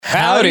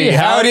Howdy,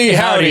 howdy,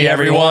 howdy,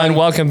 everyone.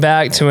 Welcome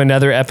back to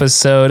another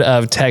episode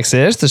of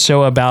Texas, the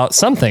show about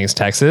some things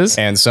Texas.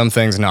 And some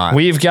things not.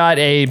 We've got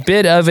a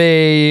bit of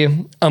a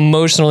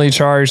emotionally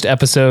charged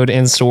episode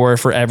in store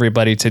for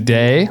everybody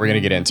today. We're going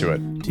to get into it.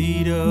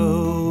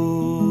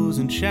 Tito's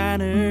and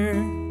Shiner,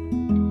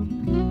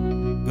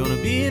 gonna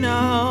be an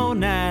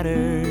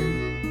all-nighter,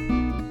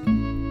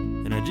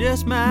 and I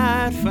just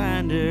might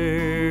find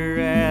her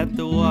at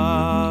the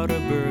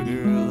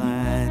Whataburger line.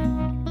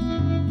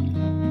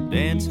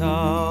 Dance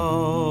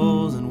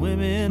halls and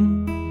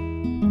women,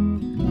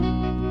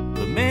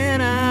 but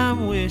man,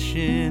 I'm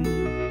wishing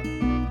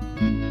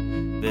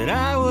that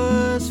I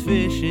was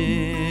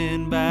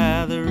fishing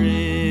by the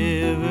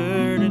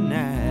river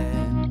tonight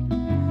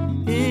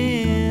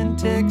in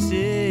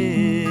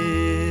Texas.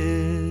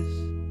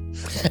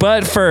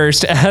 But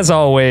first, as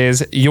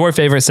always, your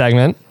favorite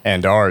segment.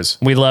 And ours.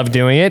 We love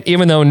doing it,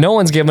 even though no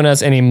one's given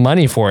us any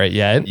money for it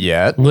yet.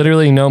 Yet.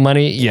 Literally no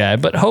money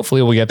yet, but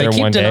hopefully we'll get They there keep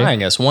one day.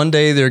 denying us. One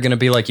day they're going to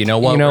be like, you know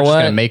what? You know We're just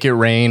what? going to make it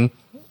rain.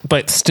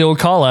 But still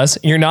call us.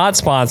 You're not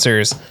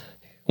sponsors.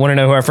 Want to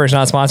know who our first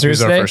not sponsor is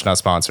Who's our today? first not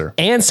sponsor?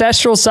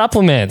 Ancestral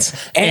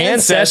Supplements.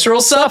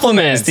 Ancestral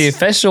Supplements. The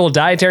official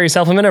dietary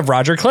supplement of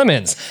Roger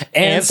Clemens.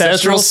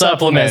 Ancestral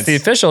Supplements. The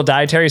official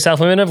dietary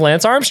supplement of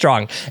Lance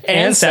Armstrong.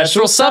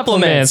 Ancestral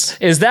Supplements.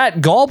 Is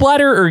that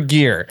gallbladder or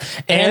gear?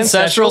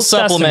 Ancestral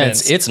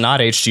Supplements. It's not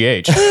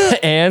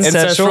HGH.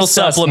 Ancestral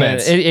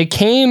Supplements. It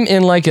came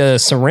in like a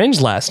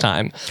syringe last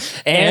time.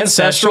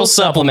 Ancestral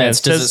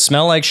Supplements. Does it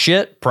smell like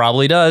shit?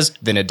 Probably does.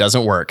 Then it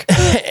doesn't work.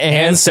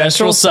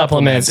 Ancestral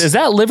Supplements. Is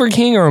that Liver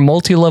King or a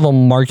multi-level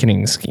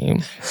marketing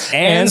scheme?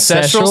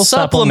 Ancestral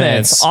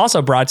Supplements.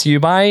 Also brought to you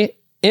by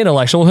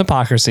Intellectual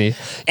Hypocrisy.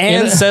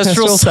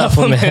 Ancestral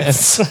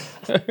Supplements.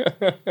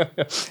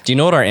 Do you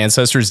know what our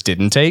ancestors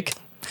didn't take?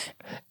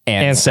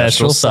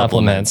 Ancestral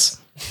Supplements.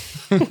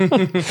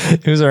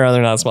 Who's our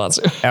other not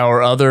sponsor?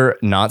 Our other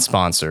not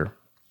sponsor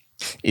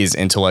is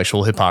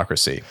Intellectual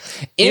Hypocrisy.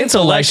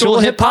 Intellectual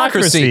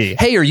Hypocrisy.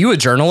 Hey, are you a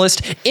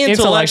journalist?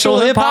 Intellectual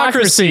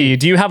Hypocrisy.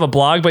 Do you have a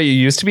blog, but you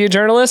used to be a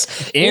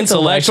journalist?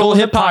 Intellectual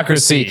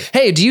Hypocrisy.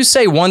 Hey, do you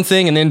say one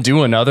thing and then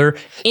do another?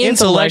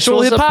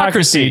 Intellectual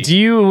Hypocrisy. Do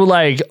you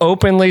like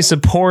openly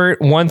support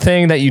one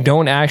thing that you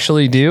don't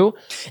actually do?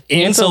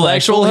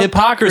 Intellectual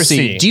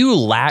Hypocrisy. Do you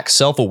lack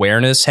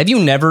self-awareness? Have you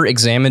never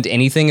examined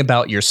anything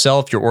about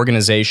yourself, your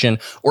organization,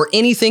 or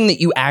anything that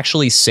you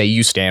actually say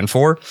you stand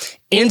for?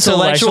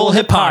 Intellectual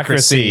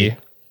Hypocrisy.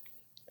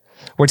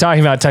 We're talking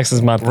about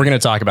Texas Month We're going to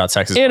talk about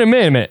Texas. in a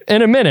minute.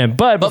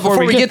 But before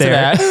we get to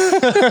there,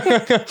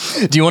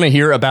 that, do you want to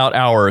hear about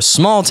our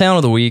small town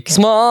of the week?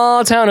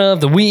 small town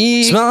of the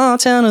week. Small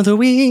town of the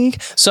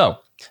week. So,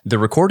 the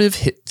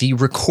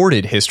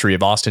recorded history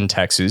of Austin,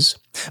 Texas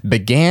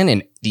began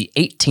in the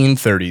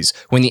 1830s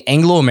when the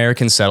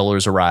Anglo-American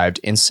settlers arrived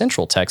in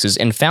central Texas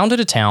and founded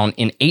a town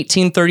in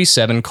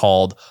 1837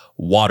 called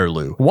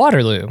Waterloo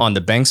on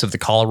the banks of the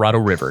Colorado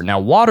River. Now,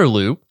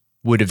 Waterloo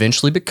would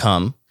eventually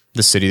become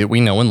the city that we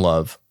know and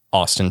love,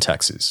 Austin,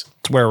 Texas.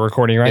 It's where we're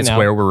recording right now. It's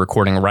where we're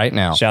recording right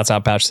now. Shouts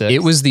out Patch 6.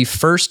 It was the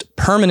first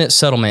permanent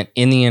settlement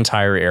in the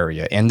entire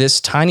area, and this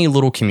tiny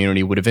little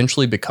community would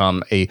eventually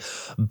become a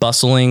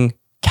bustling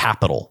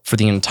capital for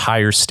the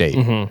entire state.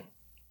 Mm-hmm.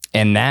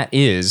 And that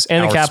is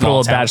and the our capital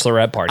of small town.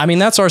 Bachelorette Party. I mean,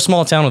 that's our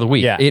small town of the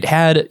week. Yeah. It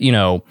had,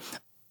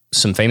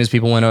 some famous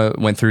people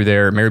went through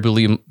there.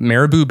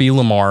 Marabou B.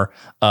 Lamar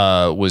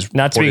was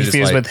not to be reported as,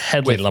 confused like, with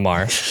Headley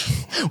Lamar.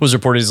 was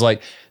reported as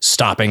like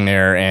stopping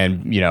there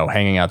and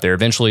hanging out there.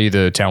 Eventually,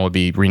 the town would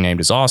be renamed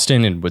as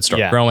Austin and would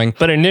start growing.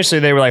 But initially,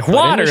 they were like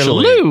But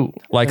initially,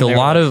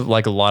 Waterloo.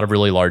 like a lot of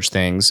really large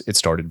things, it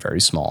started very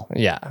small.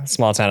 Yeah,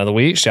 small town of the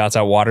week. Shouts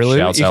out Waterloo.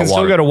 Shouts you out can still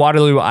Waterloo. go to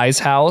Waterloo Ice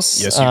House.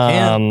 Yes, you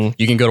can.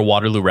 You can go to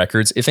Waterloo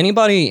Records. If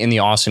anybody in the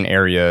Austin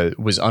area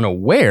was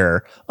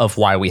unaware of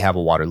why we have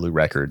a Waterloo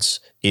Records,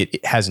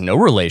 it has no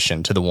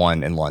relation to the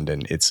one in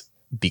London. It's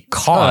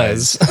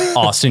because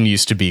Austin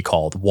used to be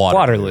called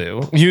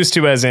Waterloo. Used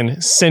to as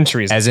in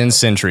centuries. As in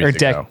centuries or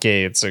ago.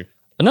 decades. Or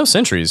No,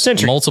 centuries.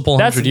 centuries. Multiple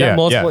That's hundred. that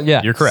multiple,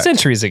 yeah. You're correct.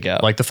 Centuries ago.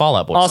 Like the Fall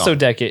Out Boy also song.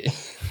 decade.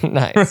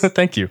 Nice.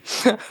 Thank you.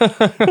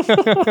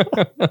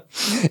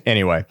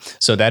 Anyway,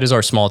 so that is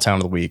our small town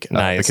of the week.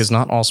 Nice. Because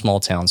not all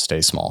small towns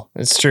stay small.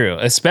 It's true.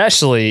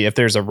 Especially if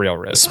there's a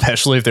railroad.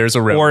 Especially if there's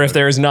a railroad. Or if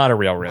there's not a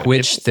railroad.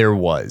 Which there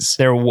was.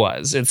 There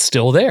was. It's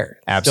still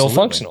there. Absolutely.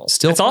 Still functional.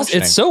 Still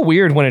functioning. It's so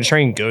weird when a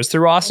train goes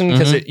through Austin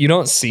because you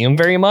don't see them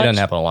very much. It doesn't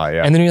happen a lot,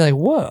 yeah. And then you're like,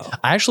 whoa.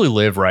 I actually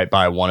live right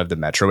by one of the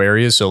metro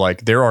areas, so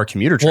like there are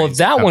commuter trains. Well,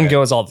 that come one in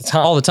goes all the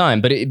time. all the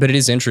time, but it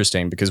is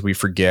interesting because we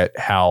forget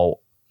how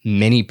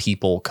many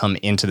people come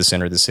into the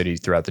center of the city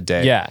throughout the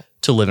day. Yeah.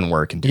 To live and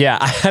work and do. Yeah,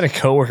 I had a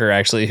coworker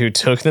actually who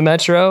took the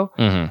metro,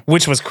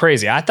 which was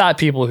crazy. I thought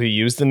people who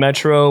used the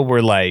metro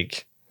were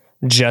like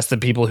just the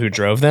people who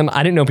drove them.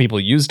 I didn't know people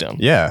used them.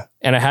 Yeah.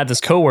 And I had this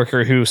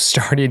coworker who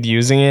started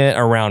using it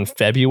around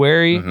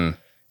February.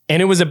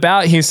 And it was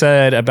about, he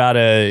said,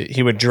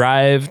 he would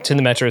drive to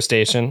the metro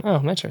station. Oh,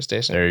 metro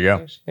station. There you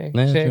go.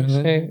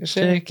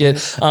 Shake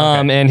it.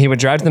 And he would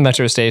drive to the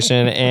metro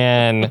station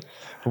and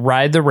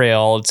ride the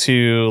rail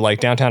to like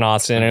downtown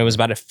Austin, and it was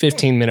about a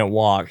 15-minute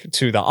walk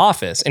to the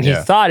office. And he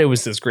thought it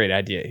was this great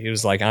idea. He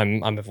was like,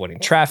 I'm avoiding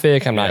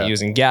traffic. I'm not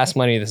using gas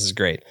money. This is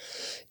great.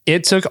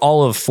 It took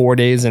all of 4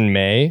 days in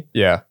May.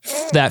 Yeah.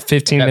 That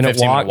 15-minute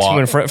walk to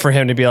and for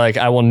him to be like,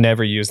 I will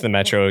never use the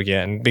metro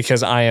again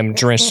because I am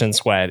drenched in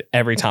sweat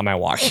every time I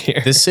walk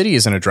here. This city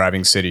isn't a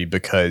driving city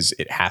because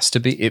it has to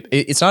be.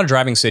 It's not a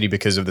driving city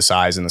because of the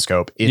size and the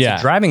scope. It's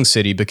a driving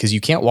city because you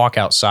can't walk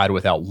outside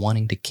without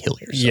wanting to kill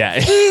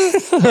yourself.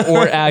 Yeah.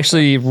 Or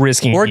actually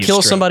risking or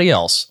kill somebody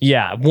else.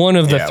 Yeah. One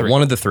of the three.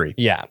 One of the three.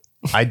 Yeah.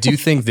 I do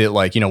think that,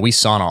 like, you know, we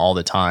sauna all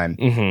the time,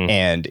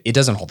 and it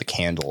doesn't hold a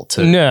candle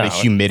to the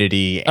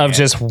humidity of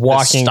just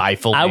walking.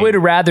 Stifling, I would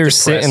rather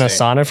sit in a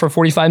sauna for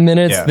 45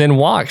 minutes than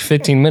walk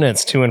 15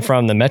 minutes to and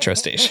from the metro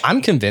station.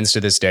 I'm convinced to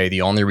this day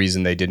the only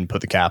reason they didn't put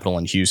the Capitol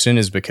in Houston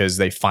is because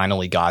they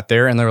finally got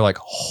there and they were like,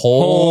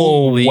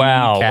 holy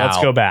wow, cow,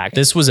 let's go back.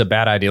 This was a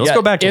bad idea. Let's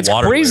go back to Waterloo.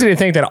 It's crazy to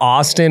think that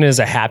Austin is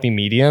a happy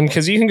medium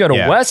because you can go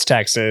to West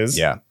Texas.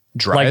 Yeah.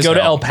 Dry like go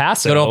to El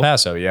Paso. Go to El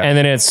Paso, yeah. And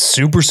then it's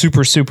super,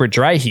 super, super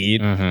dry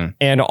heat.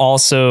 And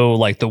also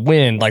like the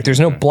wind, like there's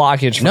no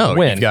blockage from the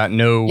wind. You've got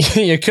no...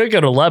 You could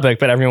go to Lubbock,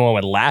 but everyone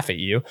would laugh at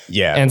you.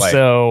 Yeah. And like,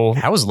 so...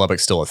 How is Lubbock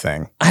still a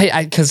thing?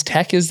 Because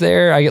tech is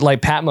there. I get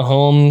like Pat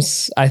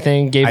Mahomes, I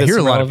think, gave us I hear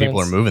a lot relevance. of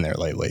people are moving there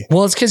lately.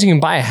 Well, it's because you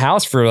can buy a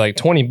house for like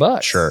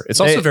 $20. Sure.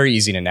 It's also very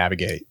easy to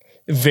navigate.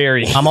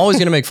 Very. I'm always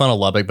going to make fun of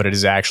Lubbock, but it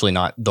is actually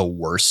not the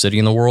worst city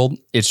in the world.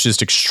 It's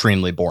just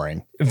extremely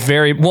boring.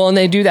 Very. Well, and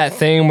they do that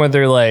thing where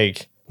they're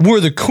like, we're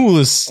the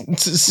coolest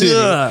city.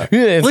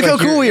 Yeah, look how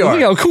cool we are.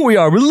 Look how cool we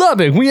are. We love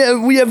it. We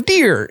have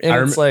deer.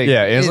 And it's like,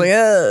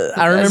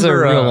 I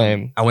remember real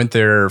name. I went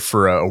there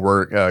for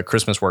a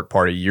Christmas work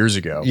party years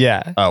ago.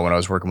 Yeah. When I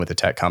was working with a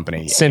tech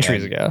company.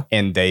 Centuries ago.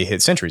 And they had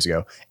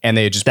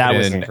just put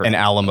in an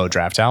Alamo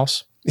draft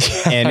house.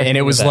 and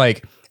it was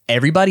like,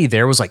 everybody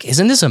there was like,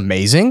 "Isn't this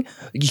amazing?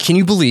 Can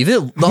you believe it?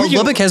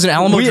 Lubbock has an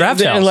Alamo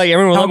draft house." And like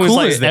everyone in Lubbock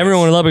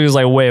was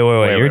like, "Wait,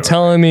 you're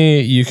telling me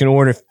you can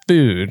order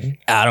food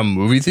at a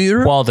movie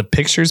theater while the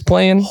picture's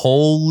playing?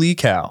 Holy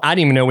cow! I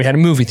didn't even know we had a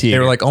movie theater." They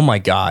were like, "Oh my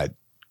god,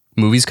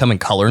 movies come in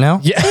color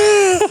now?" Yeah.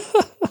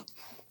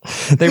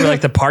 They were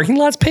like, "The parking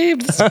lot's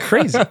paved? This is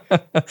crazy.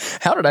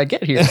 How did I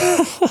get here?"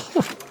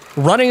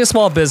 Running a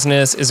small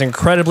business is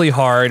incredibly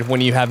hard when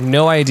you have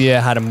no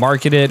idea how to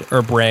market it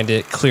or brand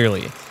it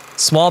clearly.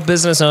 Small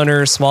business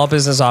owners, small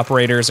business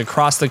operators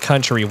across the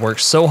country work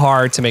so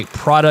hard to make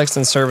products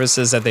and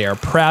services that they are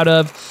proud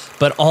of,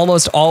 but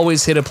almost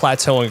always hit a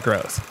plateau in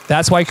growth.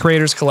 That's why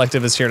Creators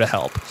Collective is here to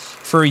help.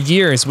 For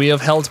years, we have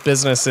helped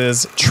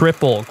businesses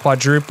triple,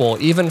 quadruple,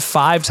 even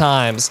 5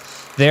 times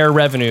their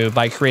revenue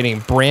by creating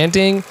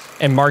branding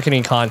and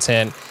marketing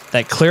content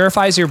that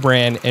clarifies your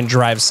brand and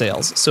drives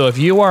sales. So if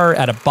you are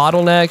at a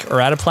bottleneck or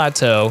at a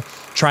plateau,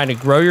 trying to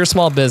grow your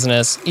small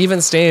business,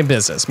 even stay in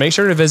business, make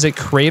sure to visit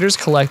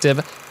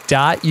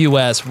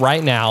creatorscollective.us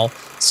right now.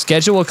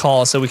 Schedule a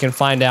call so we can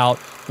find out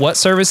what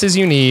services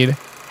you need,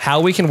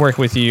 how we can work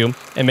with you,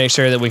 and make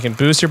sure that we can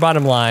boost your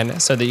bottom line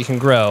so that you can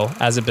grow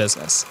as a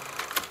business.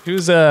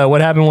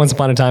 What happened once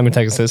upon a time in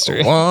Texas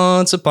history?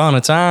 Once upon a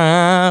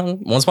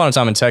time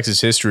in Texas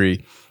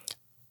history,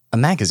 a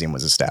magazine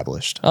was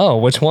established. Oh,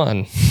 which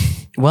one?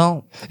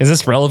 Well, is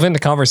this relevant to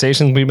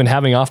conversations we've been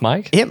having off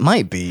mic? It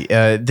might be.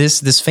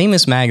 This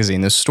famous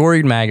magazine, this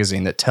storied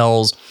magazine that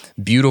tells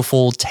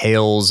beautiful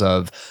tales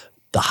of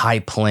the high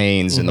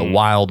plains and the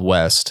Wild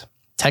West,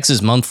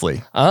 Texas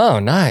Monthly. Oh,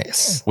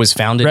 nice. Was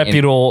founded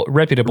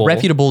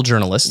reputable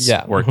journalists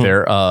work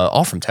there,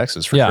 all from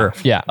Texas for sure.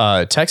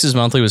 Yeah. Texas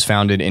Monthly was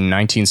founded in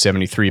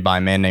 1973 by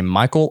a man named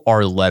Michael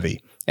R.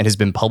 Levy and has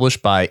been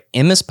published by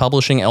Emmis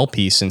Publishing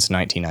LP since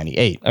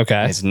 1998. Okay.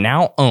 And is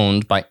now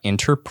owned by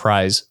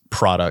Enterprise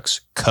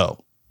Products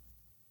Co.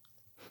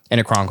 And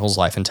it chronicles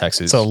life in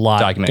Texas. So a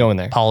lot going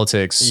there.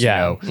 Politics,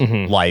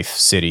 life,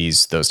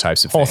 cities, those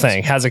types of things. Whole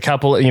thing has a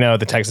couple,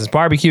 the Texas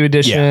Barbecue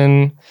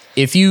Edition.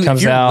 Yeah. If you're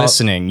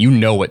listening, you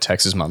know what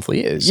Texas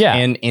Monthly is. Yeah.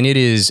 And it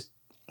is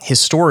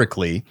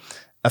historically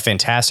a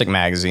fantastic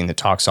magazine that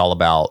talks all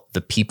about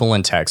the people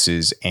in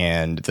Texas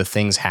and the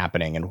things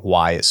happening and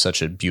why it's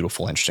such a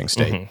beautiful, interesting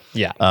state.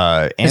 Yeah.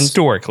 And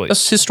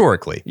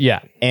historically.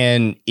 Yeah.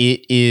 And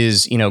it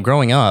is,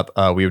 growing up,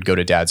 we would go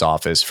to Dad's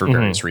office for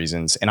various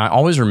reasons. And I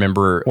always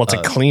remember... Well, to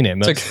clean it.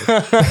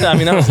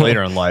 That was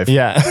later in life.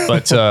 Yeah.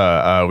 But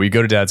we'd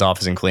go to Dad's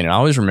office and clean it. I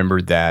always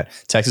remembered that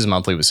Texas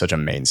Monthly was such a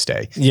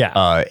mainstay.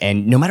 Yeah.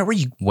 And no matter where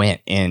you went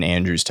in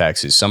Andrews,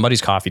 Texas,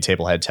 somebody's coffee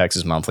table had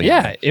Texas Monthly.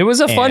 Yeah. It was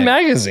a fun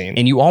magazine.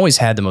 And you always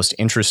had the most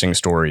interesting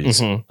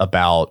stories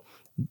about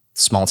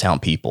small town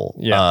people,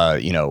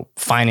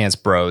 finance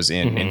bros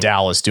in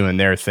Dallas doing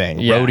their thing,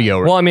 Yeah.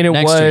 rodeo. Well, I mean, it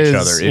next was, to each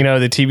other.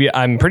 the TV,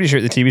 I'm pretty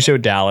sure the TV show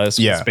Dallas was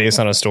Yeah. based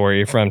on a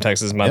story from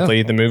Texas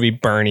Monthly. The movie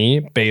Bernie,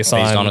 based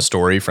on a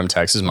story from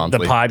Texas the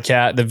Monthly.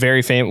 podcast, the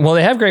very famous, well,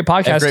 they have great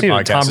podcasts great too.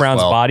 podcasts Tom as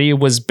Brown's well. Body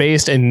was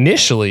based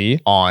initially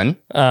on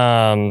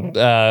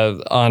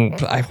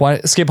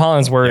Skip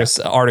Hollandsworth's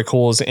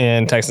articles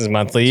in Texas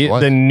Monthly. What?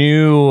 The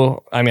new,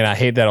 I mean, I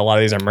hate that a lot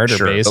of these are murder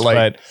Sure, based, but,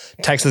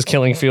 but Texas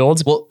Killing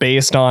Fields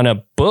based on a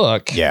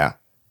book. yeah.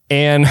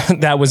 And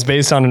that was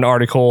based on an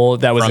article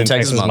that was in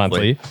Texas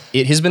Monthly.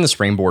 It has been the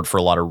springboard for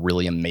a lot of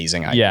really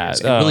amazing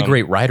ideas. Yeah, and really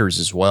great writers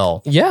as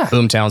well. Yeah.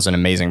 Boomtown's an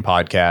amazing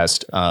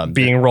podcast.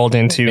 Being rolled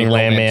into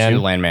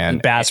Landman. Landman.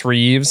 Bass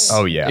Reeves.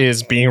 Oh, yeah.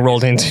 Is being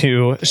rolled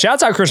into.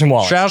 Shouts out Christian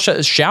Wallace.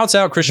 Shouts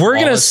out Christian We're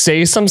going to Wallace.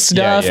 say some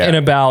stuff Yeah. in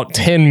about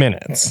 10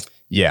 minutes.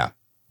 Yeah.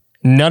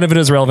 None of it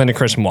is relevant to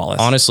Christian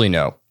Wallace. Honestly,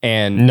 no.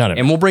 And None of it.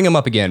 And we'll bring him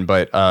up again,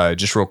 but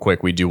just real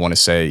quick, we do want to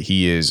say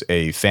he is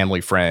a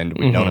family friend.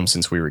 We've Mm-hmm. known him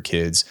since we were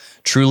kids.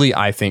 Truly,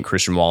 I think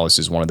Christian Wallace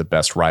is one of the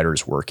best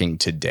writers working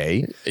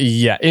today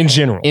Yeah, in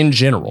general. in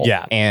general.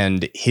 Yeah.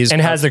 And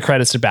has the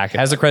credits to back it.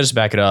 has the credits to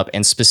back it up,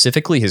 and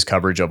specifically his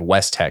coverage of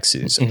West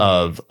Texas,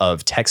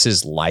 of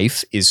Texas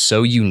life is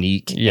so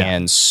unique Yeah.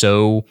 and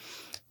so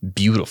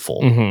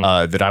beautiful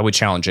that I would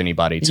challenge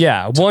anybody to.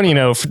 Yeah, one,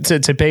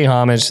 to pay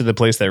homage to the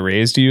place that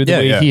raised you, the Yeah,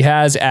 way yeah. he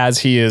has, as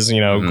he is,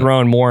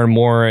 grown more and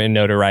more in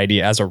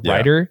notoriety as a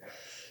writer,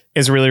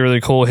 is really,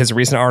 really cool. His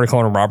recent article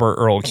on Robert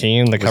Earl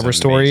Keen, the cover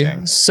story,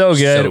 amazing. so good.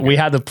 So good. We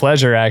had the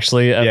pleasure,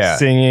 actually, of Yeah.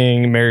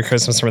 singing "Merry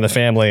Christmas" from the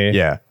family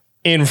Yeah.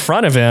 in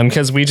front of him,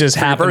 because we just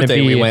For your happened to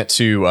birthday, be we went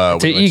to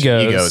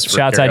Egos. for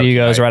Shouts out karaoke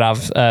Egos night. right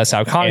off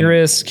South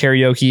Congress.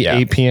 Karaoke, Yeah.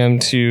 8 p.m.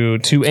 to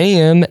 2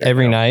 a.m.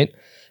 every night.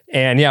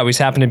 And yeah, we just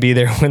happened to be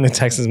there when the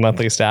Texas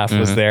Monthly staff Mm-hmm.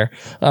 was there.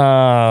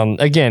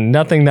 Again,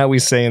 nothing that we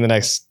say in the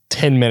next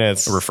 10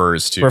 minutes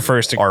refers to our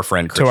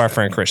friend to Christian. our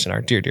friend Christian,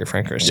 our dear, dear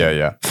friend Christian. Yeah,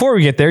 yeah. Before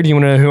we get there, do you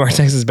want to know who our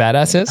Texas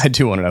badass is? I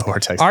do want to know who our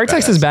Texas Our badass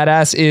Texas is.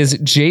 badass is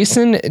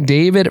Jason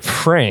David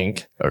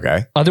Frank,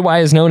 Okay.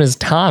 otherwise known as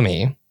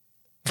Tommy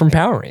from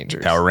Power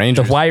Rangers. Power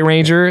Rangers. The White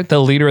Ranger, the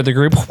leader of the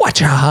group.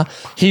 Whatcha?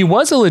 He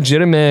was a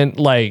legitimate,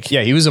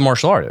 Yeah, he was a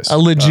martial artist. a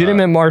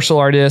legitimate martial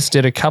artist,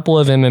 did a couple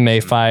of MMA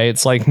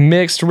fights,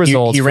 mixed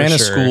results. He ran for a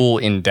sure. school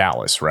in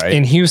Dallas, right?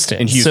 in Houston.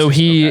 In Houston, So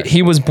okay.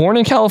 he was born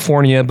in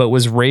California, but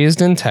was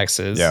raised in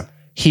Texas. Yeah.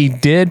 He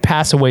did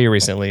pass away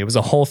recently. It was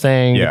a whole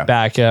thing Yeah.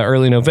 back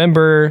early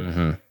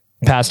November.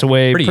 Passed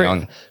away Pretty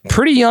young.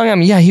 Pretty young. I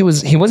mean, yeah, he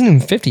wasn't even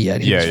 50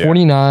 yet. He Yeah, was yeah.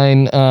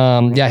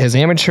 49. His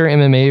amateur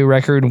MMA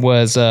record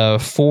was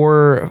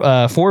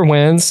four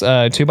wins,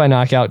 2 by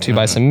knockout, 2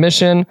 by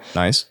submission.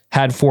 Nice.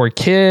 Had 4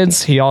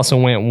 kids. He also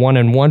went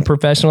 1-1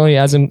 professionally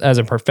as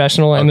a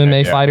professional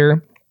MMA yeah.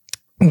 fighter.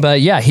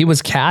 But yeah, he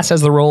was cast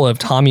as the role of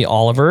Tommy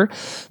Oliver,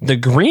 the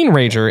Green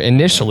Ranger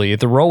initially.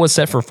 The role was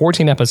set for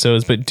 14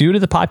 episodes, but due to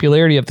the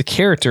popularity of the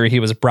character, he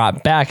was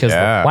brought back as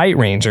Yeah. the White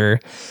Ranger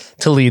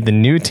to lead the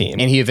new team.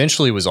 And he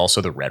eventually was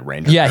also the Red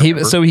Ranger. Yeah,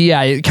 remember?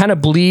 it kind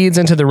of bleeds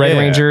into the Red Yeah.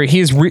 Ranger.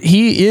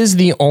 He is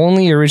the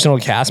only original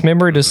cast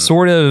member to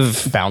sort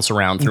of bounce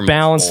around through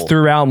bounce multiple-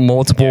 throughout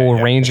multiple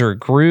Ranger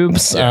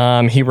groups.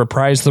 Yeah. He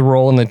reprised the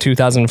role in the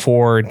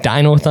 2004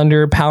 Dino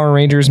Thunder Power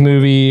Rangers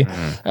movie.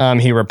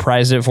 He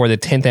reprised it for the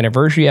 10th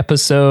anniversary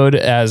episode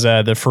as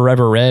the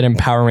Forever Red in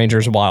Power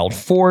Rangers Wild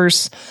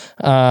Force.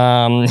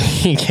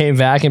 He came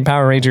back in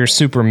Power Rangers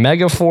Super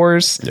Mega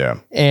Force. Yeah.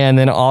 And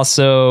then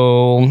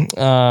also,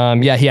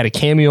 he had a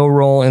cameo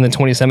role in the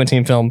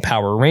 2017 film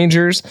Power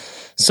Rangers.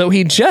 So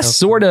he just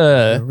sort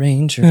of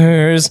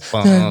Rangers.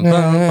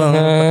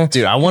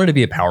 Dude, I wanted to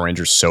be a Power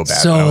Ranger so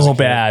bad. when I was a so kid.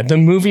 bad. The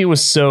movie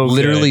was so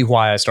Literally good.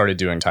 why I started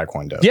doing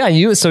Taekwondo. Yeah,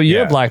 you Yeah.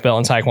 have black belt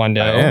in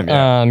Taekwondo. I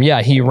am,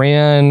 yeah. He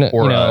ran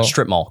Or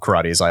strip mall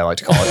karate, as I like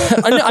to call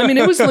it. I mean,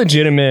 it was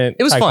legitimate.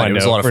 It was fun. It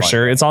was a lot of for fun.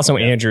 sure. It's also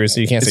Andrew,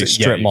 so you can't say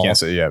strip you mall. can't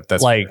say,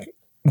 that's like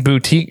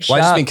boutique well, I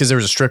just shop. think because there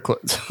was a strip club.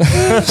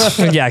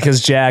 Yeah, because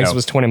Jags No.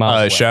 was 20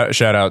 miles away.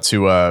 Shout out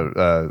to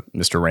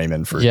Mr.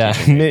 Raymond for Yeah,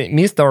 teaching me.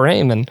 Mr.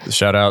 Raymond.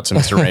 Shout out to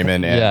Mr.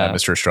 Raymond and Yeah.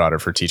 Mr. Estrada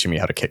for teaching me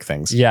how to kick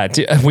things. Yeah,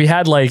 we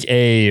had like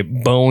a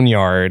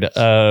boneyard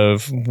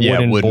of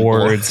wooden wooden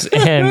boards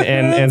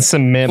and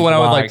cement When I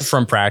would blocks.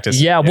 from practice.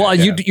 Yeah, well,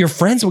 your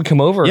friends would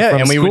come over. Yeah, from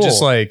and we would school,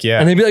 just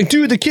and they'd be like,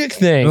 "Do the kick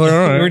thing." All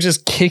right. We were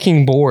just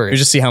kicking boards. We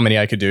just see how many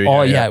I could do.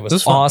 Oh, yeah, it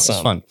was fun. awesome. It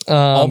was fun.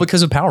 All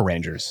because of Power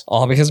Rangers.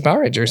 All because of Power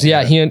Rangers.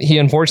 Yeah, he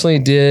unfortunately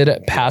did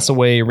pass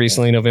away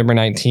recently, November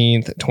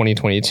 19th,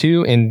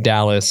 2022 in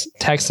Dallas,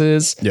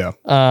 Texas. Yeah.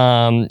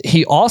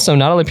 He also,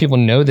 not only people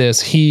know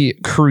this, he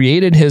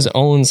created his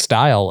own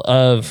style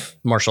of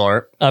Martial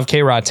art.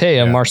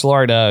 karate, of martial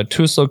art,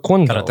 Tuso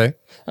Kundo. Karate.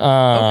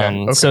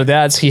 Okay. So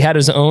he had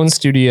his own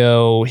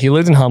studio. He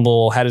lived in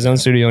Humble, had his own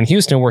studio in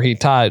Houston where he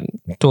taught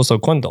Tuso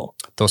Kundo.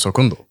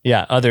 Tosokundo.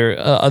 Yeah,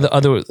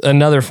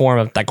 another form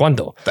of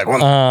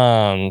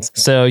taekwondo.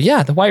 So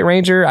yeah, the White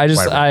Ranger.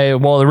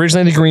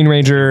 Originally the Green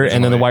Ranger,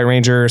 and then the White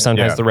Ranger.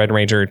 Sometimes the Red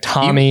Ranger.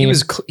 Tommy.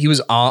 He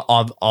was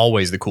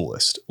always the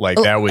coolest.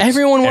 Like that was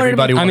everyone wanted.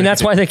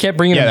 That's why they kept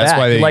bringing him back.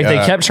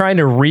 They kept trying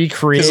to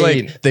recreate.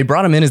 Like they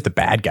brought him in as the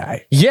bad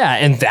guy. Yeah,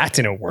 and that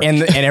didn't work.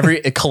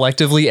 And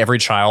collectively every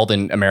child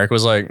in America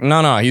was like,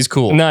 no, he's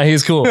cool. No,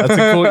 he's cool. That's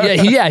a cool.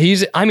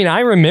 He's. I mean, I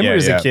remember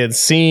as a kid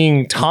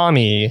seeing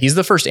Tommy. He's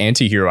the first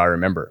anti-hero I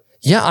remember.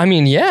 Yeah, I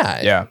mean,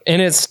 yeah.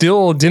 And it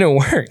still didn't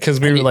work because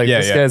we were like,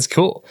 this guy's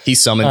cool. He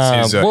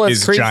summons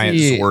his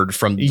giant sword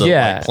from the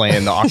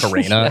playing the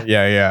ocarina.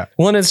 Yeah.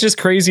 Well, and it's just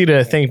crazy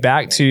to think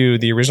back to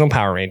the original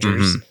Power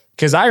Rangers.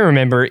 Because I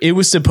remember it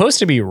was supposed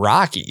to be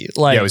Rocky.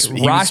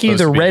 Rocky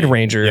the Red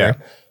Ranger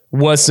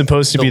was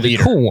supposed to be the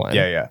cool one.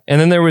 Yeah. And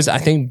then there was, I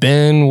think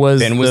Ben was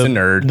the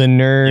nerd. The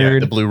nerd. Yeah,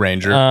 the Blue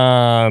Ranger.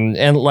 And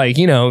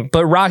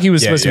but Rocky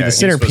was supposed to be the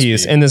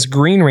centerpiece. And this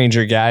Green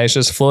Ranger guy is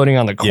just floating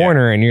on the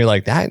corner and you're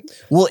like that.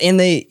 Well, and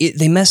they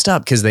messed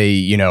up because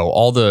they,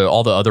 all the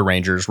other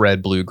Rangers,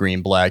 red, blue,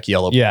 green, black,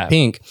 yellow,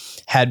 pink,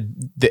 had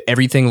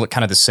everything look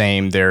kind of the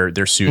same.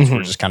 Their suits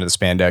were just kind of the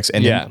spandex.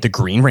 And then the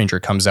Green Ranger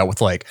comes out with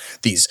like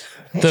these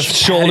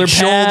shoulder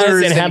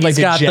pads and had like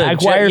the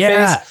Jaguar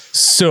face.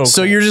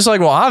 So you're just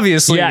like, well,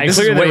 obviously,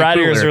 clearly the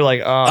writers are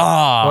like,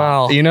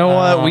 well, you know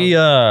what? We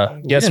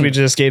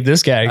just gave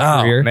this guy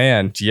a career.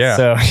 Man, yeah.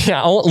 So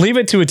I'll leave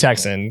it to a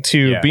Texan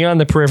to be on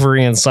the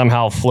periphery and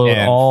somehow float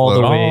all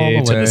the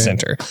way to the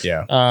center.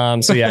 Yeah.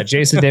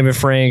 Jason David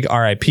Frank,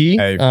 R.I.P.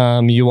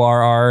 You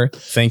are our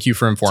thank you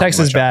for informing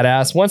Texas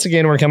badass. Once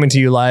again, we're coming to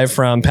you live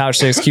from Pouch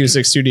 6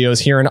 Q6 Studios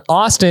here in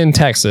Austin,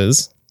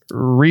 Texas.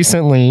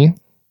 Recently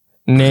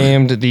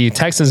named the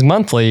Texas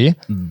Monthly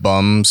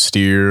Bum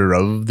Steer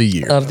of the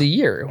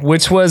Year.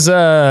 Which was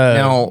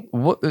now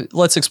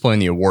let's explain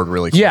the award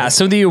really quick. Yeah,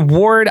 so the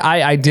award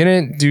I did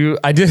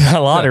a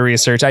lot of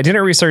research. I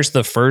didn't research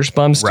the first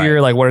Bum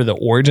Steer, like what are the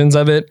origins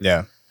of it.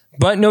 Yeah.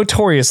 But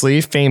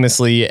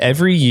famously,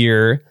 every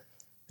year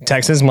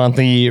Texas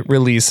Monthly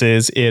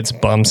releases its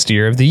Bum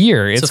Steer of the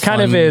Year.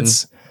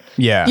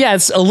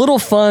 It's a little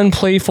fun,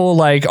 playful,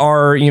 like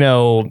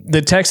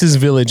the Texas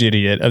Village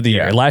Idiot of the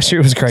year. Last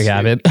year it was Craig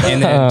Abbott.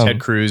 And then Ted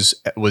Cruz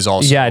was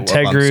also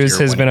Ted Cruz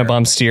has been a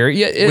Bum Steer.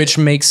 Yeah, which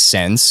makes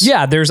sense.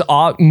 Yeah, there's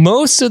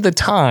most of the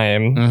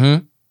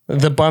time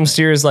the Bum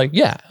Steer is like,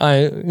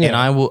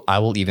 I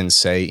will even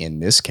say in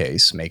this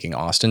case, making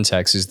Austin,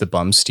 Texas the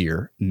Bum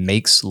Steer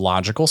makes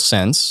logical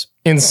sense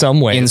in some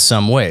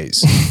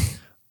ways.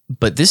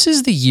 But this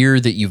is the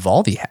year that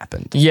Uvalde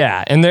happened.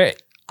 Yeah, and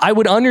I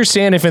would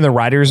understand if in the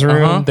writer's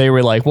room they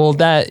were like, well,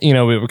 that,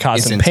 it would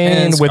cause some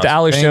pain with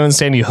Alex Jones,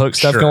 Sandy Hook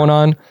stuff going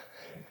on.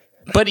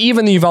 But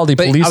even the Uvalde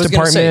Police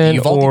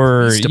Department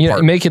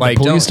make it the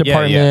police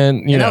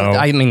department,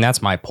 I mean,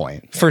 that's my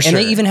point. For sure. And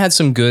they even had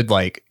some good,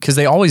 because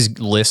they always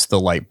list the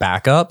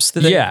backups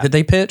that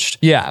they pitched.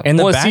 Yeah. And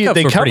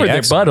they covered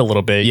their butt a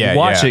little bit. You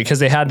watch it because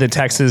they had the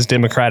Texas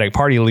Democratic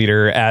Party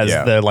leader as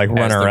the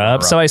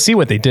runner-up. So I see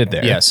what they did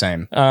there. Yeah,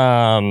 same.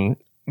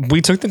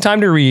 We took the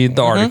time to read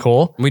the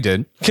article. We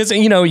did. Because,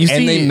 and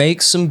they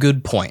make some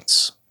good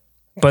points.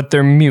 But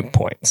they're mute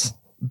points.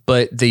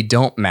 But they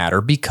don't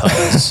matter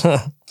because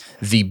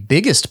the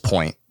biggest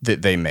point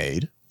that they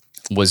made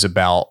was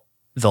about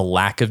the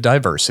lack of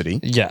diversity.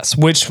 Yes,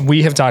 which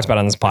we have talked about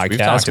on this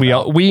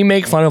podcast. We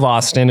make fun of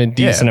Austin a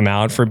decent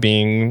amount for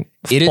being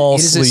falsely... It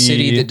is a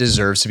city that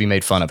deserves to be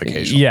made fun of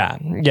occasionally.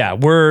 Yeah.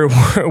 We're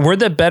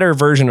the better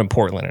version of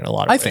Portland in a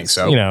lot of ways. I think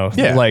so.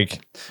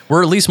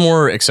 We're at least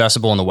more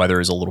accessible and the weather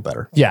is a little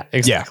better. Yeah,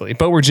 exactly.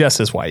 But we're just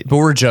as white.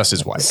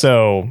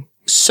 So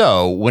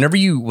whenever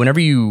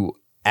you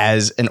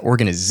as an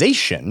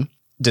organization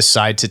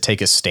decide to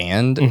take a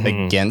stand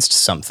against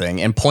something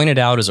and point it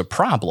out as a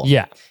problem,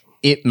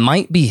 it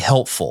might be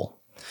helpful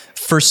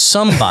for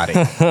somebody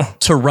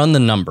to run the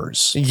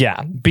numbers.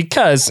 Yeah,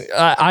 because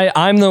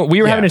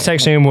we were having a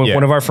text chain with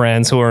one of our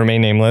friends who will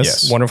remain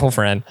nameless, wonderful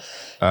friend,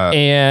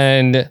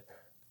 and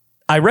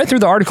I read through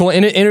the article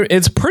and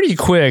it's pretty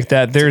quick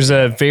that there's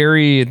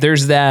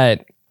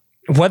that,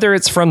 whether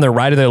it's from the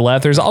right or the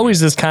left, there's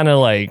always this kind of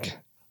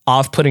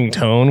off-putting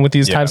tone with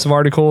these types of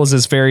articles.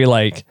 It's very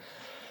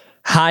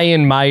high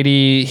and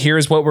mighty.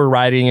 Here's what we're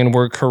writing and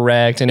we're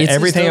correct. And it's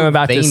everything I'm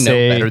about to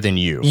say know better than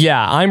you.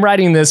 Yeah. I'm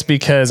writing this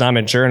because I'm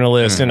a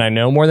journalist and I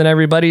know more than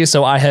everybody.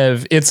 So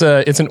it's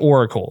an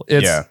oracle.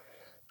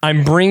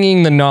 I'm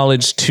bringing the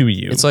knowledge to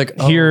you. It's like,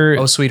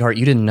 oh, sweetheart,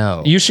 you didn't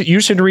know. You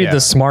should read the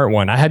smart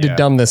one. I had to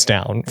dumb this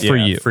down for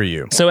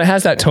you. So it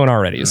has that tone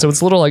already. So it's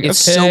a little it's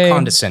so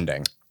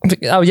condescending.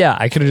 Oh yeah.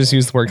 I could have just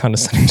used the word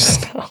condescending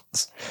just now.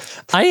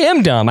 I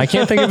am dumb. I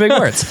can't think of big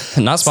words.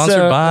 Not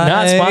sponsored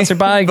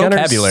by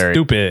vocabulary.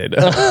 Stupid.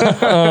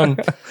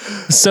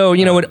 So,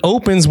 it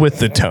opens with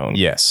the tone.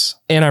 Yes.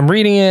 And I'm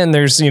reading it and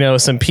there's,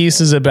 some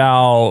pieces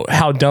about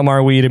how dumb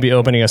are we to be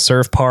opening a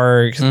surf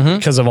park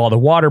because of all the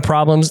water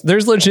problems.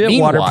 There's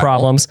legit water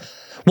problems.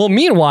 Well,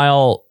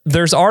 meanwhile,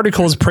 there's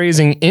articles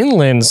praising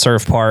Inland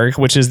Surf Park,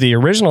 which is the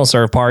original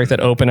surf park that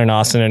opened in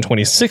Austin in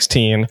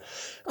 2016.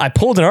 I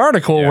pulled an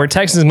article where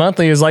Texas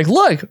Monthly is like,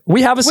 look,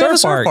 we have a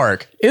surf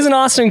park. Isn't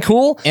Austin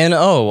cool? And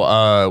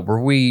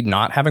were we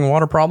not having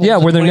water problems? Yeah,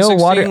 were there no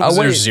 2016? water? Was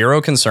there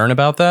zero concern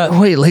about that?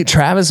 Wait, Lake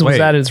Travis was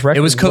at its record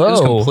it was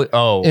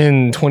low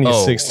in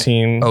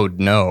 2016. Oh,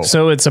 no.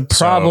 So it's a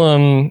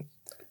problem.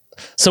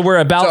 So we're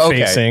about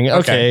facing.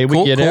 Okay,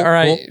 we get it. All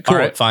right, cool. All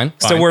right, fine.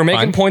 So we're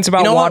making points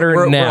about water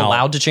we're now. We're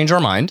allowed to change our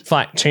mind.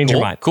 Fine, change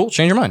your mind. Cool,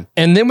 change your mind.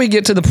 And then we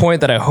get to the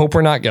point that I hope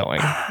we're not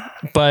going.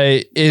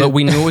 But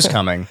we knew it was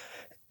coming.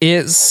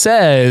 It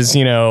says,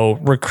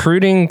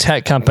 recruiting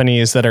tech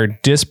companies that are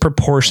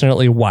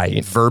disproportionately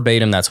white.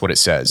 Verbatim, that's what it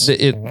says.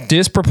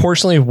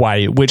 Disproportionately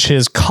white, which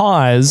has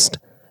caused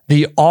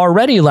the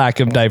already lack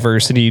of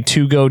diversity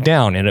to go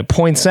down. And it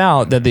points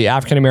out that the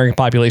African-American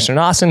population in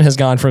Austin has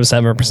gone from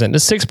 7% to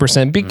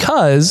 6%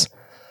 because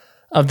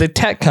of the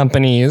tech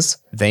companies.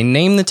 They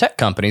name the tech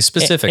companies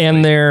specifically.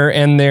 And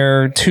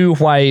their too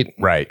white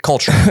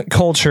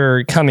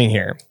culture coming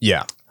here.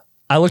 Yeah.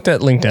 I looked at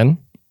LinkedIn.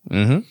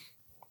 Mm-hmm.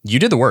 You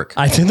did the work.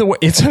 I did the work.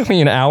 It took me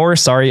an hour.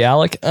 Sorry,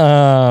 Alec.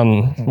 A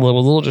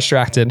little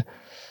distracted.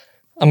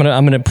 I'm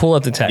gonna pull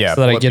up the text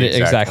so that I get it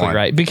exactly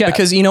right.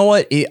 Because you know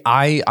what,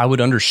 I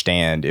would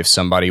understand if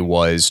somebody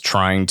was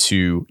trying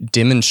to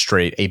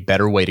demonstrate a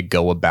better way to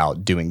go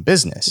about doing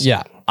business.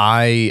 Yeah.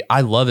 I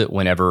love it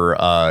whenever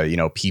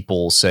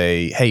people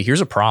say, hey,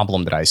 here's a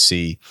problem that I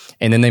see,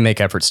 and then they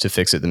make efforts to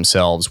fix it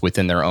themselves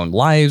within their own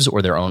lives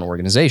or their own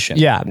organization.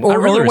 Yeah.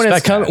 Or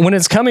when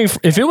it's coming,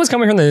 if it was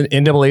coming from the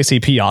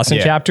NAACP Austin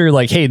chapter,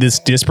 like, hey, this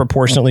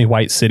disproportionately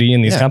white city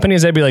and these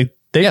companies, they'd be like,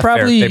 they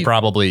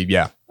probably.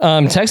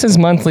 Texas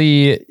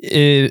Monthly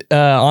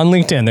on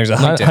LinkedIn, there's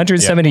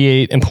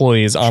 178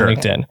 employees on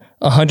LinkedIn.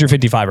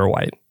 155 are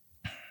white.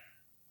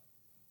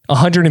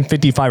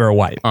 155 are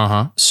white.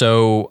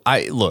 So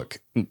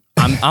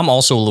I'm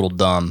also a little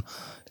dumb.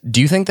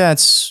 Do you think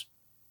that's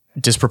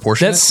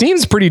disproportionate? That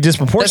seems pretty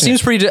disproportionate. That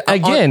seems pretty.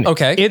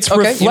 Okay. It's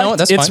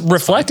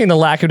reflecting the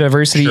lack of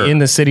diversity in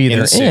the city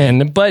they're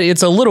in, but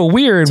it's a little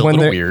weird when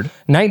they're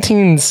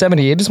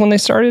 1978 is when they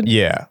started.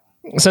 Yeah.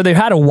 So they've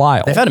had a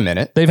while. They've had a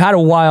minute. They've had a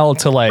while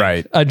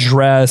to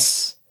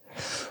address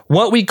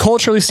what we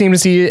culturally seem to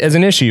see as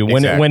an issue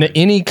when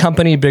any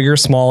company, big or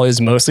small, is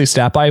mostly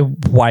staffed by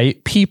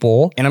white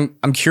people. And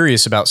I'm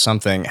curious about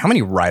something. How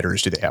many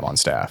writers do they have on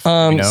staff?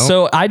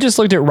 So I just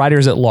looked at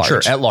writers at large.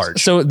 Sure, at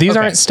large. So these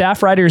aren't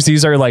staff writers.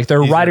 These are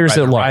they're writers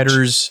at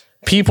large.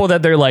 People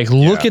that they're like,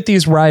 look at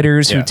these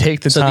writers who take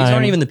the time. So these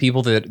aren't even the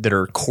people that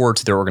are core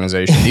to their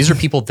organization. These are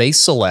people they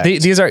select.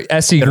 These are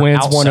S.C.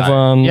 Gwynn's one of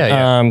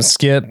them.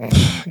 Skip.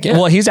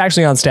 Well, he's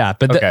actually on staff.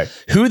 But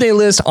who they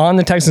list on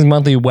the Texas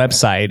Monthly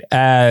website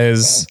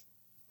as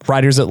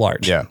writers at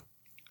large. Yeah.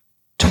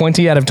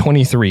 20 out of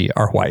 23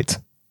 are white.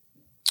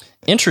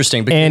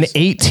 Interesting. And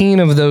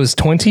 18 of those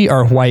 20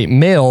 are white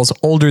males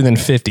older than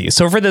 50.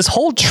 So for this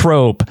whole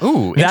trope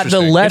that the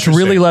left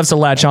really loves to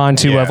latch on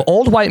to of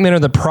old white men are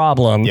the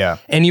problem. Yeah.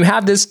 And you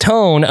have this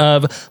tone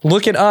of,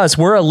 look at us,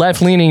 we're a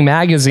left-leaning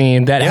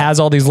magazine that has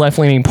all these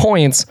left-leaning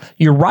points.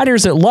 Your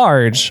writers at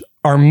large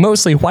are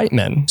mostly white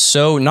men.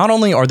 So not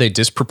only are they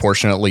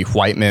disproportionately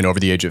white men over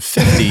the age of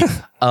 50,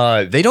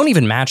 they don't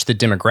even match the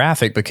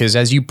demographic because,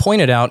 as you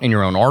pointed out in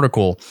your own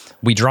article,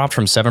 we dropped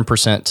from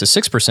 7% to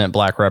 6%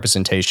 black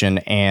representation,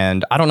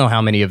 and I don't know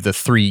how many of the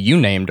three you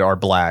named are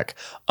black.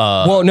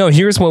 Well, no,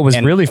 here's what was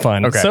really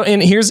fun. Okay. So,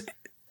 and here's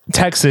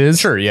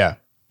Texas. Sure, yeah.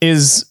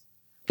 Is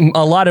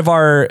a lot of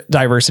our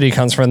diversity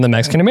comes from the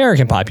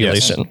Mexican-American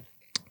population. Yes.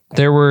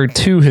 There were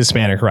 2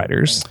 Hispanic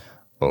writers.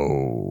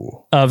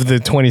 Of the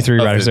 23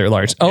 writers at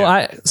large.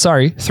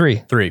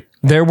 3.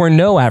 There were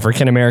no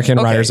African-American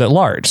writers at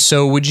large.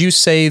 So would you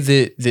say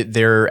that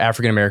their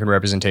African-American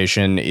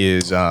representation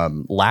is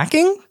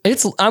lacking?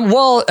 It's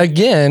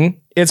again,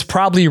 it's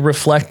probably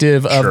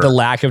reflective of the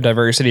lack of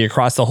diversity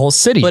across the whole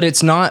city. But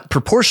it's not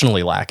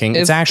proportionally lacking.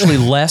 It's actually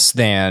less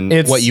than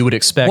what you would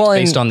expect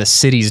based on the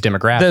city's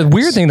demographics. The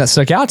weird thing that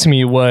stuck out to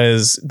me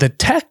was the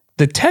tech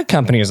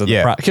companies are the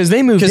problem because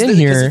they moved in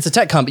here. It's a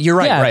tech company. You're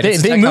right. Yeah, right.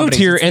 They moved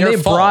here and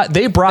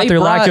they brought their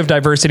lack of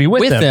diversity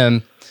with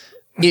them.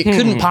 It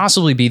couldn't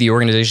possibly be the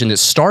organization that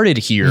started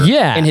here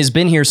and has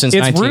been here since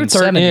 1970s. Its roots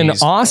are in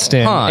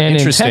Austin and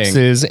in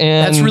Texas.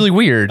 And that's really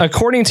weird.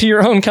 According to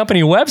your own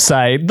company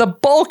website, the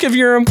bulk of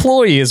your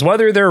employees,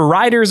 whether they're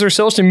writers or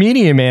social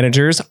media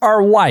managers,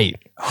 are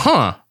white.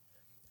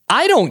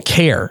 I don't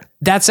care.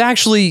 That's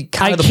actually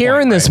kind of the care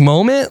point, in this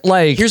moment.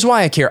 Like, here's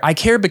why I care. I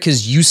care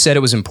because you said it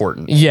was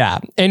important. Yeah.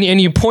 And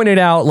you pointed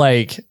out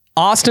like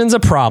Austin's a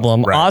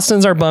problem. Right.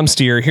 Austin's our bum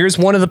steer. Here's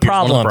one of the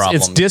problems.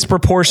 It's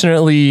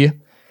disproportionately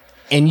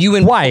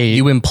white.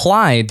 You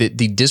implied that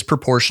the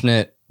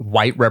disproportionate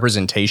white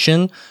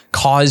representation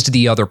caused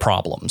the other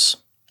problems.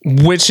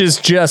 Which is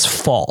just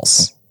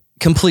false.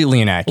 Completely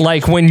inaccurate.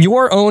 Like when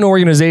your own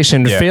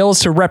organization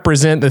fails to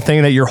represent the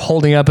thing that you're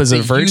holding up as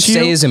a virtue. You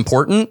say is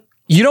important.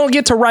 You don't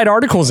get to write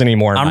articles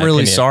anymore. I'm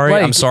really sorry.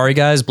 I'm sorry,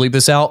 guys. Bleep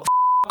this out.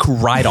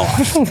 right off.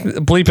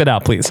 Bleep it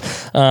out, please.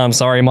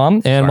 Sorry,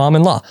 mom and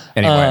mom-in-law.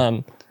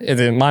 Anyway.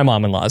 My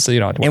mom-in-law, so you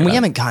don't have to worry And we about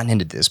haven't gotten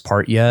into this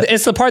part yet. it.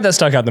 It's the part that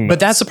stuck out the most. But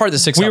that's the part that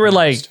sticks out we were the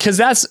like, most.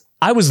 because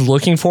I was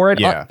looking for it.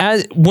 Yeah.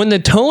 When the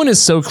tone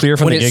is so clear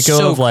from When the it's get-go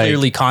so of like,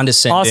 clearly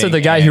condescending. also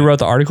the guy who wrote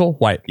the article,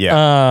 white.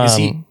 Yeah. Is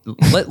he,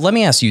 let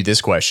me ask you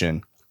this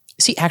question.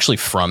 Is he actually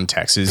from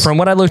Texas? From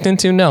what I looked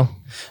into, no.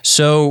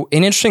 So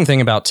an interesting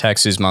thing about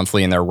Texas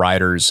Monthly and their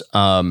writers,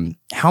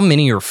 how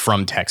many are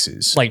from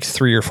Texas? Like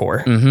 3 or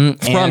 4 from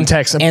And-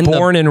 Texas, and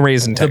born and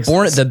raised in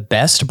Texas. The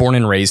best born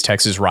and raised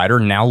Texas writer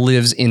now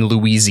lives in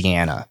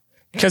Louisiana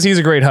Because he's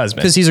a great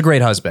husband. because he's a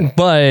great husband.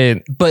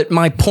 But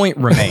My point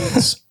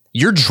remains.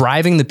 You're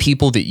driving the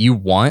people that you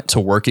want to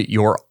work at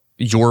your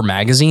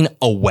magazine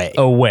away.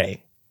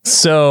 away.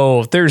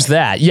 So there's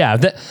that. Yeah.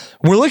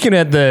 We're looking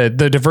at the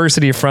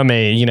diversity from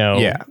a,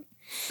 Yeah.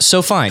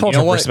 So fine. You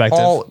Cultural know what?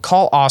 perspective.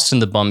 Call Austin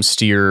the bum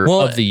steer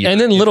of the year. and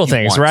then if little you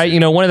things, want right? to. You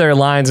know, one of their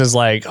lines is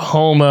like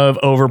home of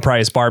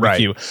overpriced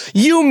barbecue.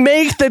 You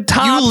make the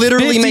top You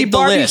literally 50 make the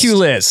barbecue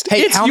list.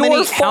 Hey, It's how your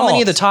many fault.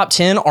 of the top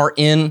 10 are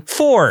in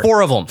 4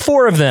 4 of them?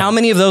 4 of them. How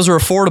many of those are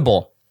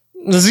affordable?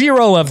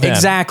 0 of them.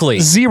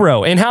 Exactly.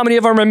 0. And how many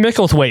of them are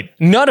Micklethwaite?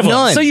 None of them.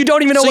 None. So you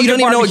don't even know So what you good don't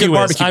even know what barbecue good is.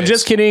 barbecue I'm is.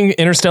 just kidding.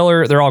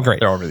 Interstellar, they're all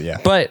great. They're over there, yeah.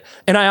 But,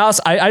 and I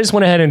just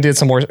went ahead and did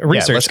some more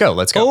research.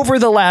 let's go. Over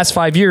the last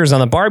 5 years on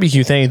the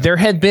barbecue thing, there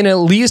had been at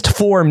least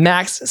 4,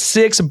 max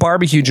 6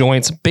 barbecue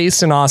joints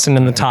based in Austin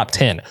in the top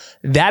 10.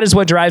 That is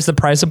what drives the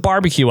price of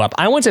barbecue up.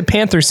 I went to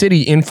Panther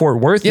City in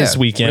Fort Worth this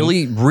weekend.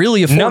 Really,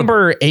 really affordable.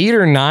 Number 8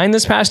 or 9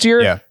 this past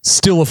year, Yeah.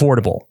 still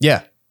affordable.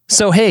 Yeah.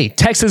 So, hey,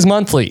 Texas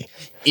Monthly,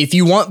 If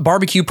you want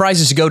barbecue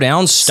prices to go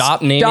down,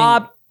 stop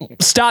naming.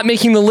 stop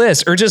making the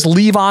list or just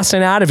leave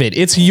Austin out of it.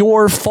 It's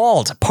your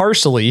fault,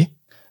 partially.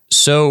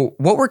 So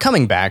what we're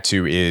coming back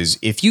to is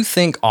if you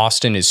think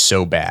Austin is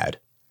so bad,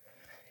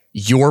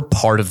 you're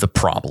part of the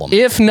problem.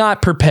 If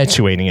not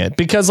perpetuating it.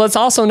 Because let's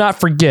also not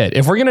forget,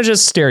 if we're going to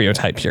just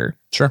stereotype here,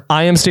 Sure.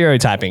 I am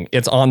stereotyping.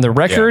 It's on the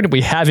record.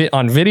 We have it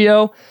on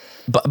video.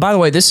 But by the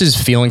way, this is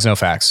feelings, no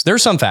facts.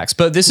 There's some facts,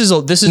 but this is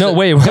No,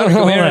 wait.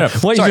 no.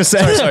 What you just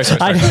said.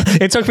 Sorry.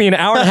 It took me an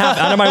hour and a half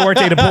out of my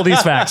workday to pull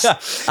these facts.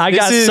 I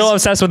got so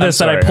obsessed with this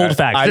that I pulled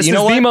facts. This is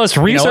the most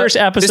researched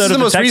episode This is the of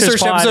most Texas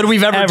researched Pod episode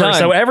we've ever done.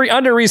 So every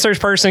under-researched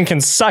person can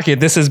suck it.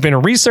 This has been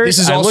researched. This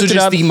is I also looked it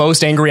just up. the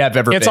most angry I've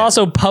ever It's been.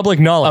 also public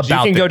knowledge. You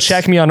About can go this.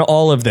 check me on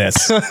all of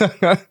this.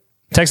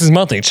 Texas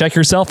Monthly. Check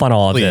yourself on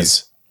all of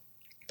this.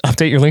 Please.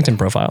 Update your LinkedIn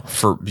profile.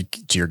 For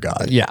dear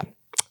God. Yeah.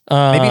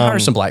 Maybe hire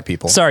some black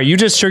people. Sorry, you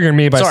just triggered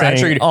me by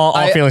saying all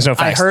feelings, no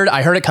facts.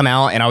 I heard it come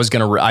out and I was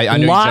going to, I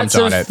knew Lots you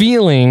jumped of on it.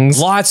 feelings,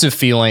 Lots of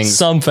feelings.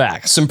 some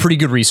facts. Some pretty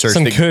good research.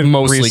 Some that good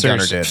mostly Gunner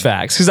research did.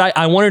 facts. Because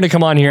I wanted to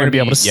come on here and be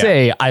able to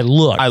say I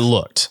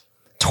looked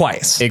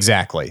twice.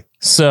 Exactly.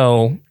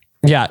 So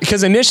yeah,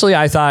 because initially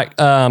I thought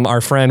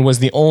our friend was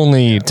the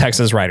only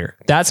Texas writer.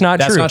 That's not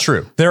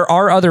true. There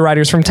are other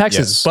writers from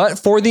Texas, Yes. but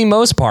for the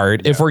most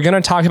part, if we're going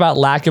to talk about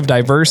lack of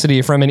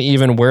diversity from an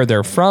even where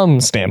they're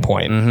from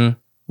standpoint,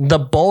 the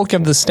bulk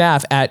of the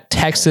staff at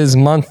Texas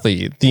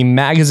Monthly, the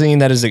magazine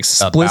that is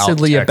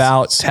explicitly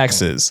about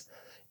Texas,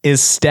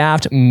 is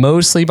staffed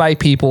mostly by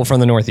people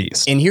from the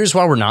Northeast. And here's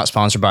why we're not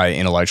sponsored by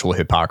intellectual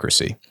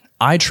hypocrisy.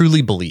 I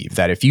truly believe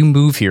that if you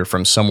move here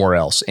from somewhere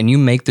else and you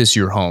make this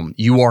your home,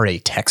 you are a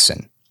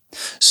Texan.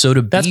 So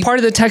That's part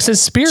of the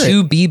Texas spirit.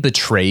 to be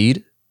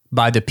betrayed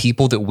by the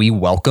people that we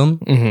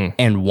welcome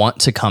and want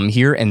to come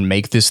here and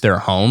make this their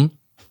home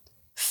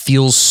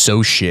feels so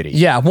shitty.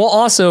 Yeah. Well,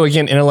 also,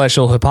 again,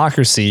 intellectual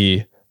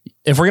hypocrisy.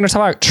 If we're going to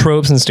talk about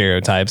tropes and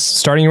stereotypes,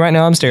 starting right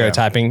now, I'm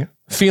stereotyping.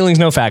 Feelings,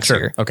 no facts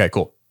here. Okay,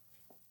 cool.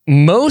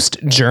 Most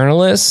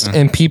journalists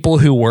and people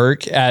who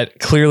work at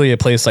clearly a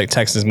place like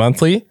Texas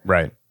Monthly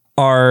Right.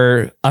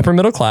 are upper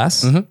middle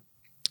class,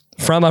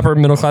 from upper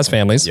middle class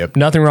families. Yep.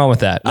 Nothing wrong with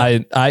that.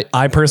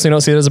 I personally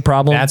don't see it as a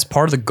problem. That's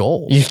part of the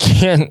goal. You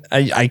can't.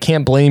 I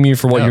can't blame you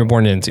for what you were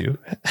born into.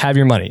 Have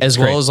your money. As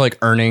well as like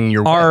earning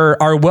your way.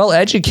 are well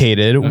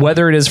educated,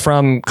 whether it is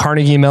from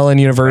Carnegie Mellon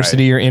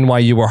University or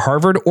NYU or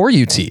Harvard or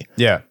UT.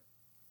 Yeah.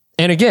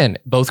 And again,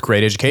 Both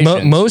great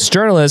education. most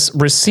journalists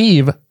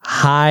receive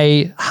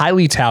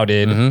highly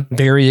touted,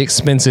 very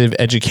expensive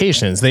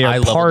educations. They are high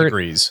level part.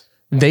 degrees.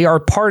 They are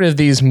part of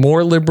these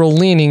more liberal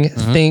leaning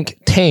think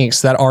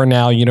tanks that are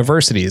now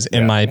universities,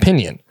 in my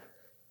opinion.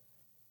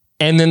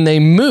 And then they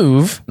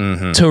move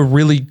to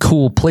really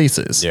cool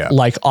places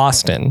like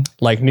Austin,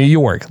 like New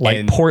York,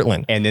 like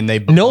Portland. And then they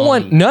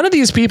None of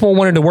these people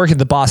wanted to work at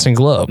the Boston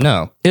Globe.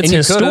 No. It's And you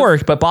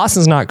historic, but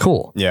Boston's not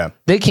cool. Yeah.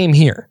 They came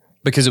here.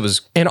 Because it was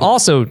And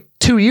also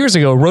 2 years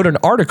ago wrote an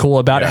article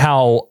about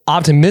how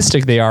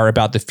optimistic they are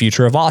about the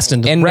future of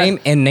Austin. and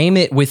name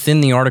it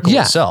within the article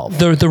itself.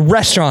 The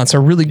restaurants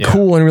are really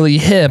cool and really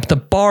hip. The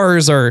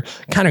bars are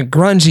kind of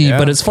grungy,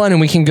 but it's fun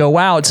and we can go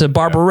out to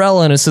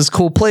Barbarella and it's this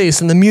cool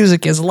place and the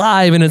music is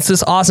live and it's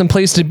this awesome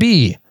place to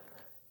be.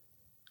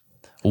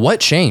 What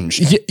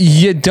changed?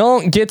 You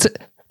don't get to...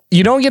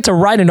 you don't get to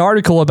write an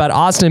article about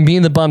Austin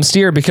being the bum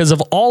steer because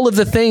of all of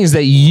the things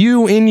that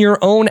you in your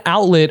own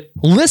outlet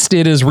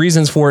listed as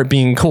reasons for it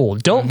being cool.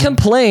 Don't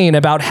complain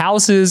about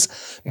houses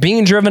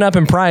being driven up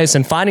in price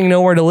and finding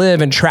nowhere to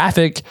live and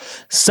traffic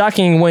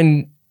sucking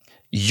when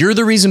You're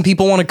the reason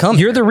people want to come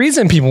you're here. the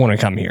reason people want to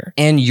come here.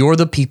 And you're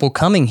the people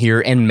coming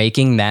here and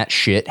making that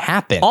shit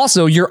happen.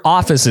 Also, your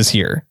office is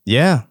here.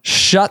 Yeah.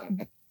 Shut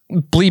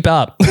bleep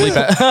up.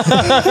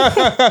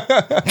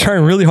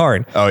 Trying really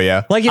hard. Oh,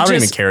 yeah. Like, it I don't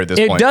just, even care at this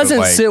it point. doesn't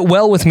but, like, sit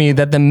well with me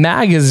that the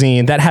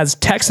magazine that has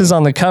Texas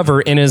on the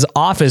cover in his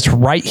office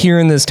right here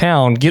in this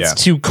town gets Yeah.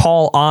 to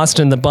call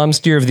Austin the bum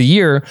steer of the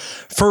year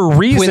for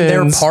reasons when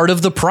they're part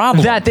of the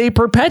problem. that they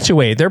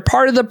perpetuate. They're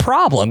part of the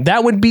problem.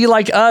 That would be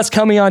like us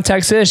coming on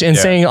Texish and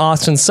saying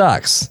Austin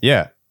sucks.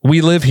 Yeah.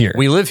 We live here.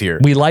 We live here.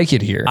 We like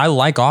it here. I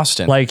like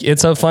Austin. Like,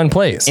 it's a fun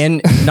place. And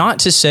not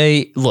to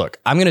say, look,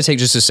 I'm going to take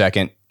just a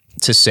second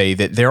to say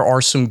that there are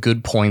some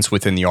good points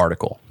within the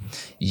article.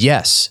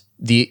 Yes,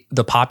 the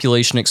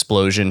population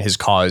explosion has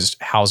caused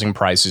housing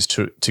prices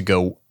to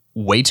go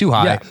way too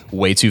high,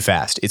 way too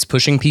fast. It's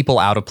pushing people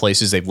out of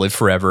places they've lived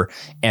forever,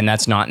 and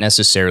that's not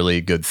necessarily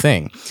a good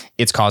thing.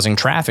 It's causing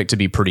traffic to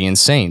be pretty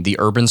insane. The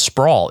urban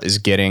sprawl is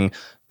getting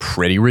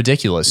pretty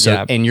ridiculous.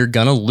 So, and you're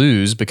going to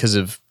lose, because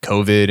of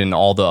COVID and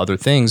all the other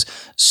things,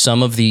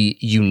 some of the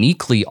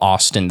uniquely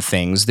Austin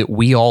things that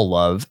we all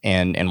love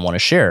and want to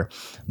share.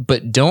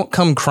 But don't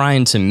come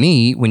crying to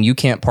me when you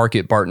can't park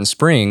at Barton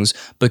Springs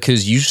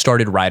because you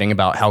started writing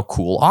about how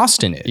cool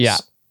Austin is. Yeah.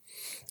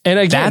 And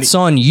again, That's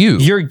on you.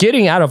 you're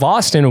getting out of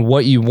Austin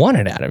what you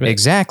wanted out of it.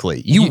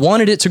 Exactly. You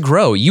wanted it to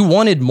grow. You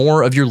wanted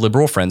more of your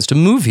liberal friends to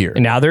move here.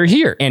 And now they're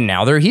here. And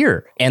now they're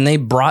here. And they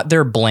brought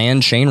their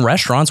bland chain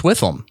restaurants with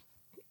them.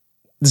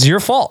 It's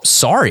your fault.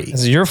 Sorry.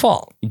 It's your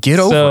fault. Get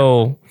over it.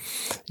 So,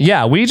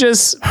 yeah, we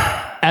just,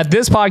 at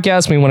this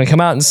podcast, we want to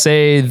come out and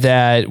say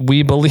that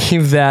we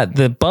believe that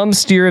the Bum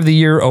Steer of the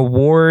Year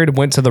award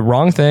went to the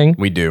wrong thing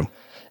We do.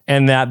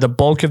 and that the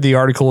bulk of the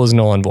article is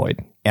null and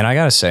void. And I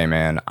got to say,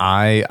 man,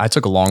 I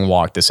took a long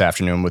walk this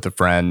afternoon with a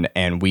friend,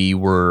 and we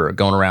were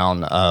going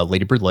around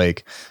Lady Bird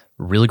Lake.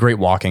 Really great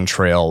walking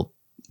trail.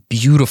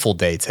 Beautiful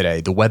day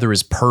today. The weather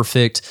is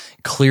perfect.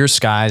 Clear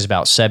skies,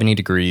 about 70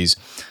 degrees.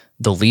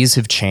 The leaves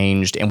have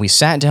changed, and we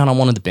sat down on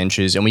one of the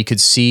benches, and we could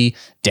see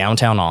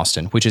downtown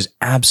Austin, which is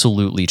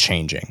absolutely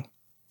changing.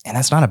 And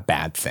that's not a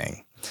bad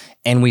thing.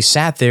 And we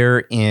sat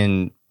there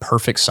in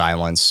perfect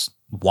silence,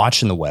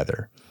 watching the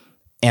weather.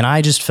 And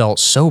I just felt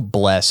so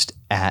blessed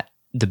at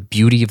the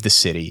beauty of the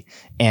city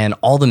and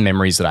all the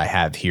memories that I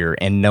have here,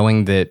 and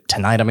knowing that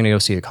tonight I'm going to go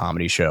see a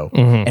comedy show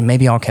and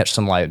maybe I'll catch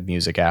some live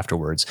music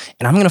afterwards.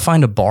 And I'm going to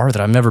find a bar that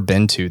I've never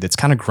been to that's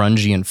kind of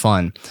grungy and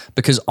fun,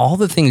 because all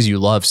the things you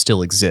love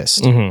still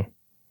exist.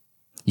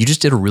 You just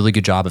did a really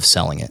good job of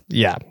selling it.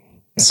 Yeah.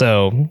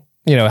 So,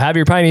 have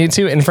your pie and eat it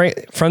too. And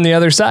from the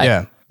other side,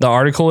 Yeah. the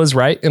article is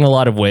right in a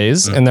lot of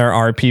ways. And there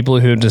are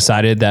people who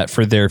decided that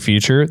for their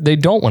future, they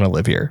don't want to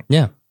live here.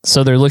 Yeah.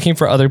 So they're looking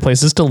for other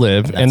places to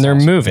live and they're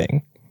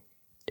moving.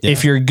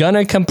 If you're going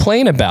to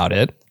complain about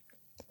it,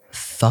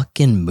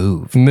 Fucking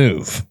move.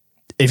 move.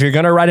 If you're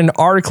going to write an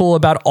article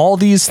about all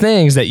these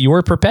things that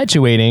you're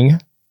perpetuating,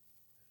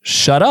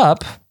 shut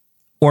up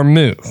or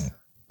move.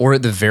 Or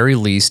at the very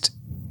least,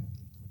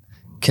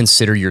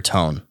 consider your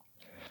tone.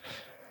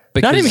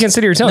 Not even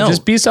consider your tone. No.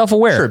 Just be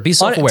self-aware. Sure, be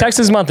self-aware. On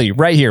Texas Monthly,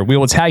 right here. We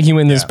will tag you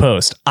in this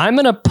post. We're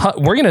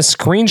gonna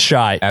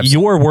screenshot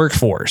your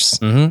workforce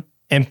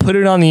and put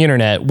it on the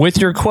internet with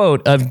your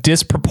quote of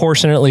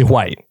disproportionately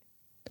white.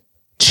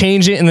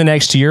 Change it in the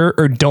next year,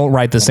 or don't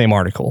write the same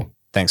article.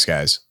 Thanks,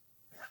 guys.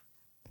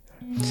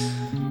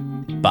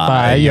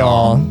 Bye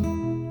y'all.